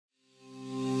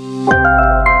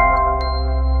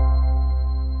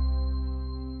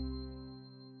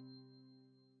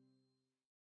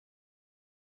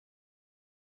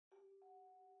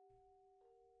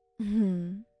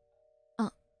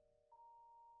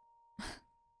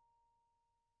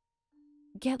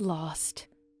get lost.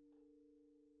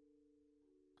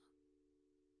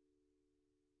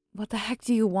 What the heck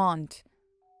do you want?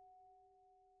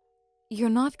 You're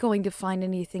not going to find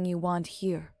anything you want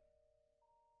here.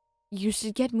 You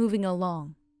should get moving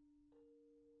along.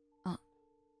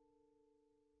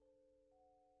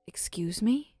 Excuse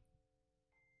me?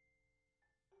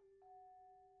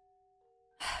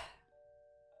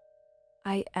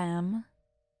 I am.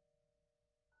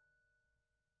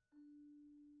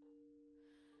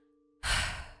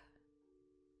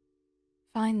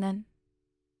 Fine then.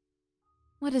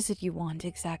 What is it you want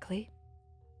exactly?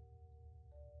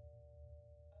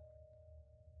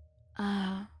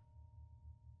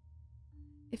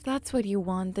 If that's what you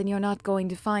want, then you're not going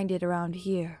to find it around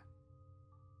here.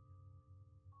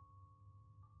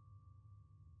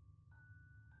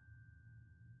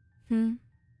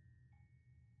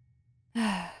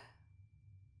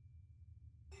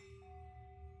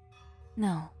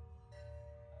 No.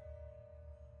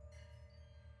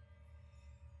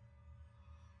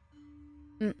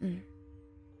 Mm-mm.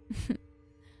 Of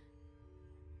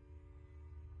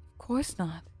course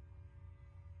not.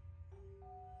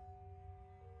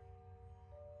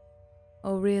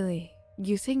 Oh, really?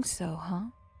 You think so, huh?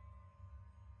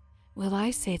 Well, I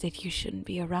say that you shouldn't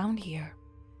be around here.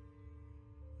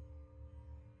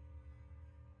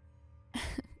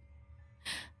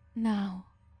 Now,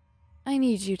 I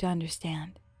need you to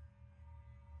understand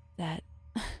that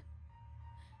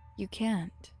you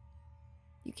can't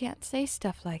say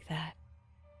stuff like that.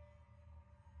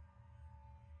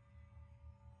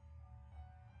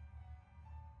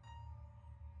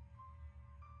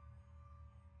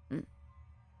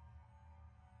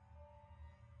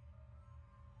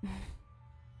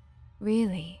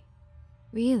 Really?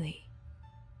 Really?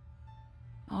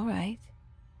 All right.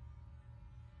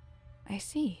 I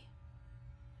see.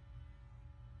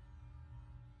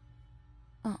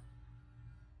 Oh.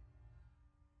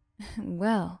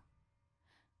 Well,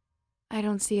 I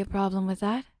don't see a problem with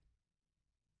that.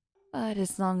 But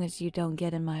as long as you don't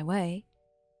get in my way,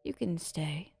 you can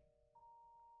stay.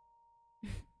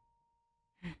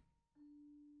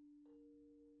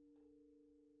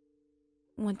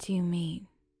 What do you mean?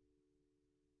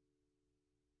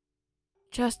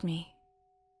 Trust me.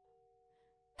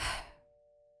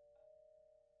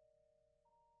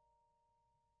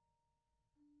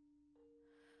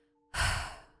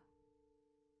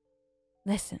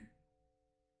 Listen.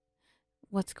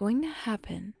 What's going to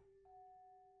happen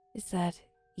is that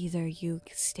either you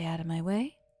stay out of my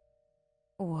way,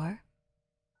 or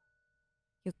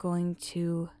you're going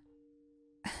to...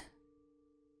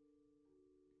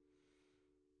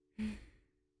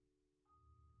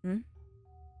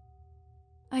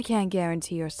 I can't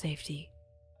guarantee your safety.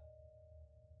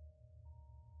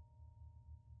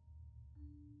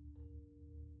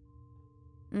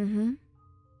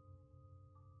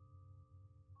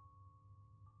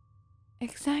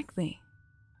 Exactly.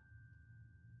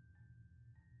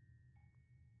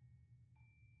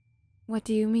 What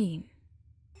do you mean?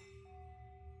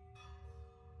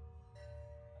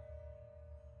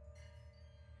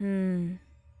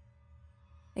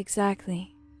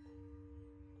 Exactly.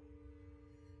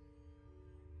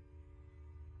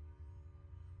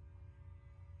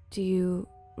 Do you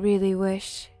really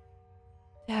wish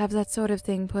to have that sort of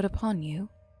thing put upon you?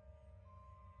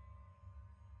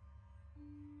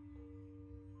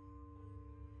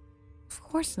 Of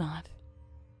course not.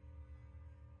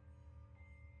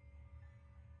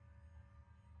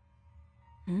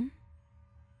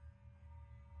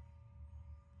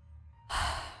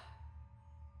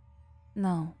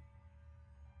 No.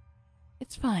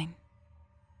 It's fine.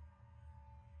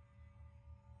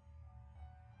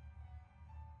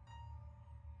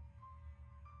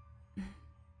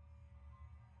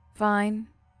 Fine.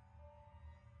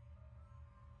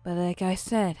 But like I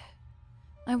said,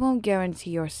 I won't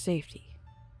guarantee your safety.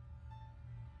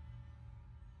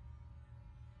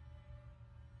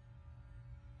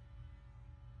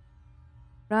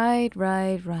 Right.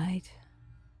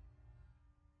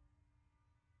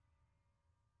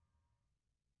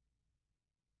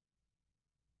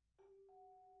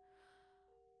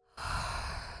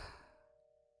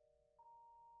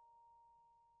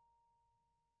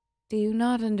 Do you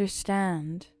not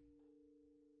understand?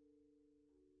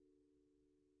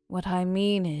 What I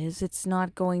mean is, it's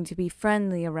not going to be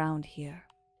friendly around here.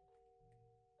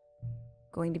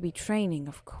 Going to be training,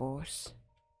 of course.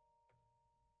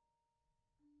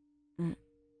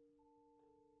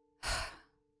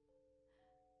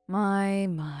 My.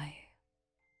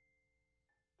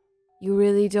 You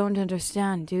really don't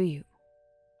understand, do you?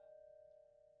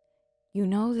 You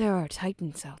know there are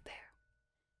titans out there.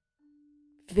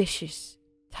 Vicious,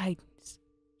 Titans.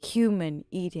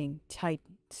 Human-eating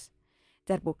titans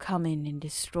that will come in and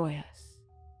destroy us.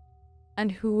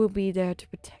 And who will be there to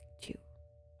protect you?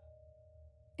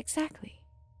 Exactly.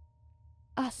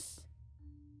 Us.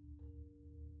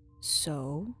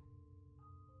 So,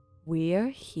 we're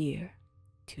here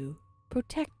to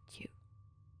protect you.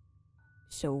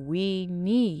 So we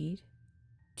need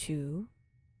to...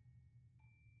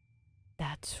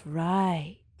 That's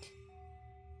right.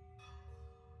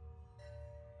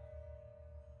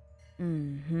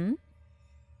 Mm-hmm.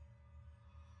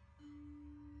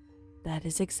 That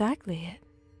is exactly it.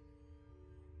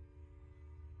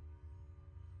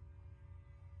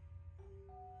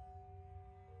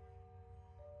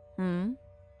 Hmm?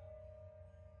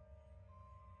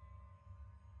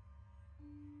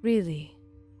 Really?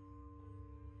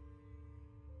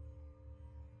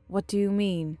 What do you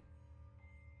mean?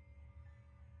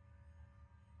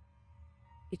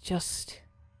 It just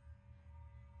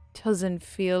doesn't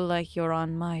feel like you're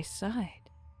on my side.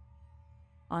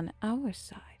 On our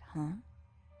side, huh?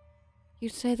 You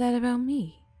say that about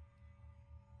me?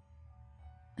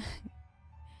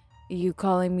 You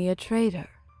calling me a traitor?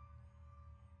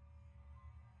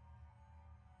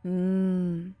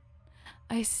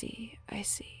 I see, I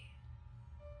see.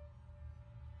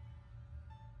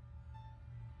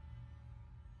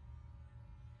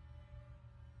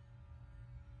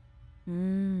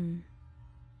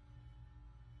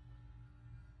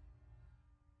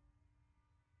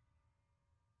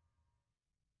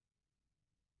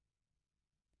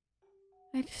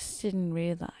 I just didn't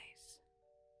realize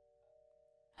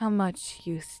how much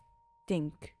you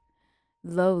think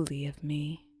lowly of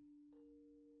me.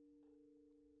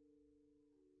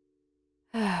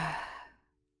 I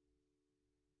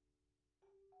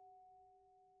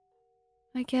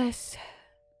guess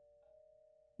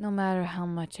no matter how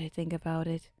much I think about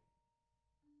it,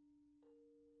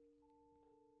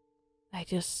 I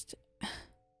just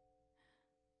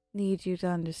need you to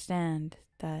understand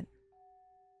that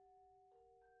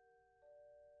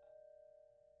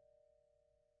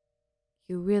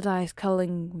you realize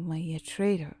calling me a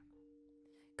traitor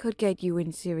could get you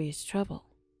in serious trouble.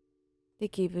 They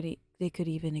could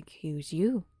even accuse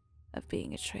you of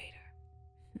being a traitor.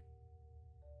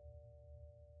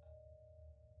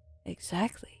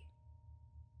 Exactly.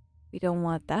 We don't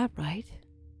want that, right?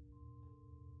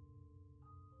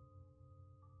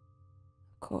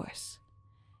 Of course.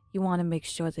 You want to make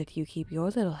sure that you keep your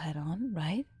little head on,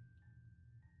 right?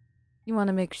 You want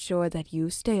to make sure that you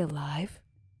stay alive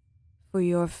for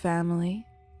your family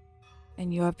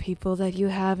and your people that you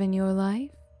have in your life?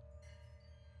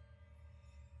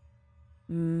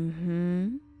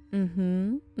 Mm-hmm.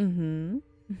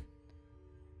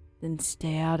 Then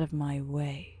stay out of my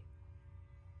way.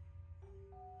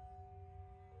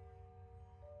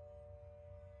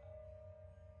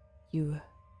 You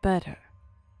better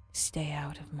stay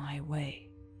out of my way.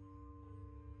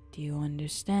 Do you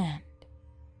understand?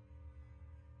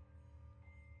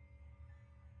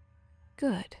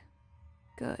 Good.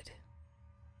 Good.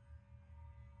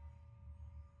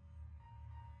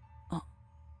 Oh.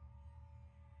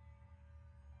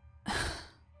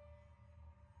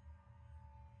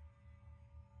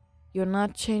 You're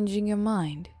not changing your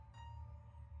mind?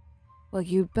 Well,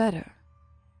 you better.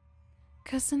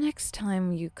 'Cause the next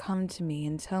time you come to me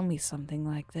and tell me something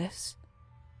like this,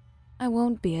 I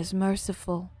won't be as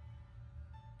merciful.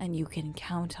 And you can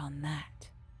count on that.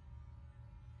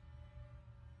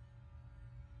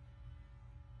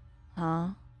 Huh?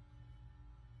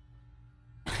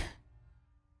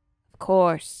 Of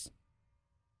course.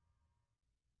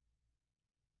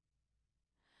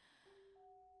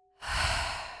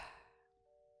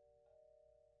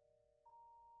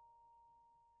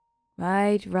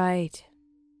 Right.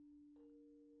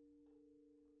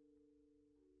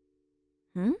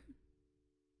 Hmm?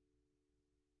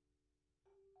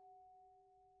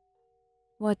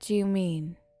 What do you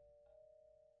mean?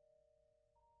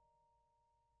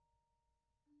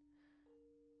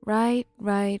 Right.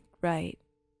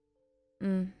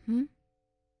 Mm-hmm.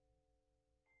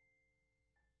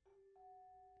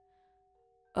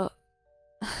 Oh.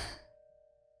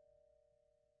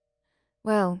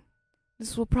 Well,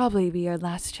 this will probably be your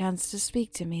last chance to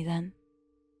speak to me then.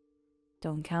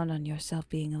 Don't count on yourself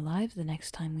being alive the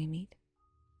next time we meet.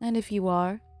 And if you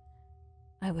are,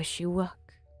 I wish you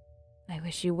luck. I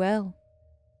wish you well.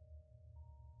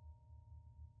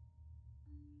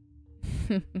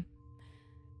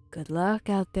 Good luck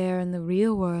out there in the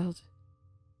real world,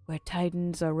 where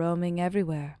titans are roaming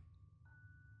everywhere.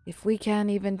 If we can't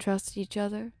even trust each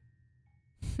other,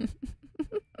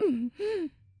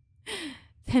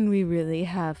 then we really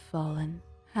have fallen,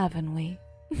 haven't we?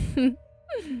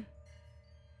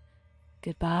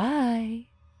 Goodbye.